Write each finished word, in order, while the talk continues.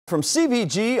From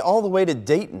CVG all the way to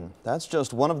Dayton, that's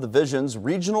just one of the visions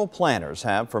regional planners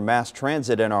have for mass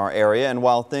transit in our area. And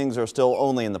while things are still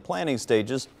only in the planning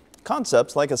stages,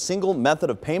 concepts like a single method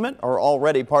of payment are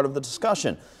already part of the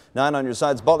discussion. 9 on your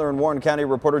side's Butler and Warren County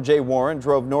reporter Jay Warren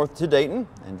drove north to Dayton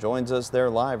and joins us there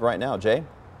live right now. Jay?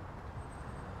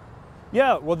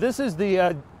 Yeah, well, this is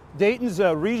the Dayton's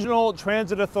Regional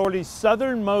Transit Authority's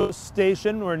southernmost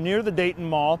station. We're near the Dayton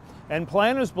Mall, and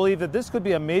planners believe that this could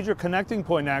be a major connecting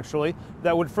point, actually,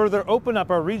 that would further open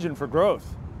up our region for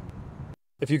growth.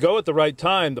 If you go at the right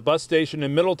time, the bus station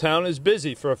in Middletown is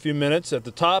busy for a few minutes at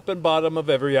the top and bottom of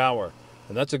every hour.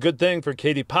 And that's a good thing for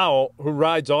Katie Powell, who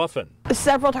rides often.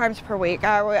 Several times per week.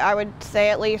 I would say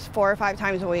at least 4 or 5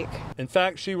 times a week. In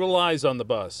fact, she relies on the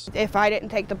bus. If I didn't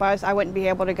take the bus, I wouldn't be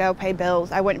able to go pay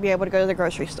bills. I wouldn't be able to go to the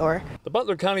grocery store. The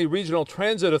Butler County Regional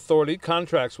Transit Authority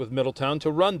contracts with Middletown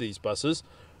to run these buses.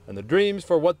 And the dreams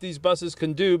for what these buses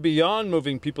can do beyond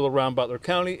moving people around Butler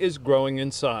County is growing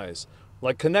in size,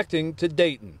 like connecting to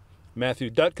Dayton. Matthew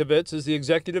Dutkevicz is the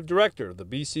executive director of the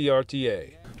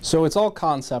BCRTA. So it's all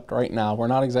concept right now. We're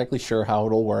not exactly sure how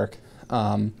it'll work,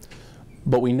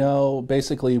 but we know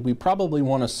basically we probably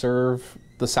want to serve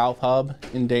the South Hub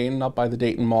in Dayton up by the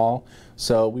Dayton Mall.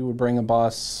 So we would bring a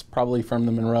bus probably from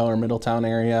the Monroe or Middletown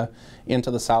area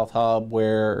into the South Hub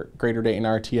where Greater Dayton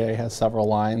RTA has several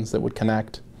lines that would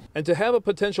connect. And to have a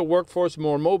potential workforce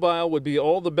more mobile would be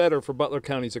all the better for Butler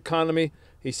County's economy.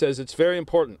 He says it's very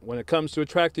important when it comes to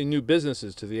attracting new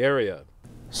businesses to the area.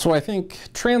 So I think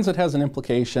transit has an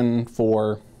implication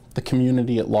for the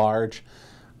community at large.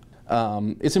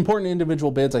 It's important in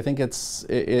individual bids. I think it's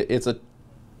an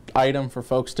item for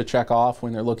folks to check off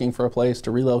when they're looking for a place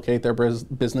to relocate their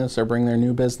business or bring their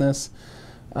new business,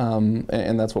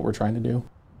 and that's what we're trying to do.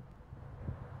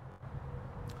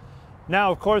 Now,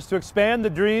 of course, to expand the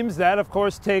dreams, that of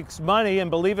course takes money,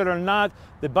 and believe it or not,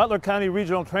 the Butler County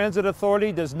Regional Transit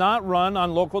Authority does not run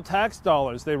on local tax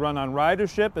dollars. They run on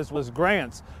ridership as well as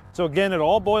grants. So again, it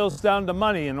all boils down to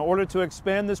money. In order to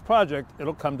expand this project,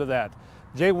 it'll come to that.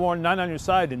 Jay Warren, 9 on your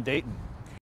side in Dayton.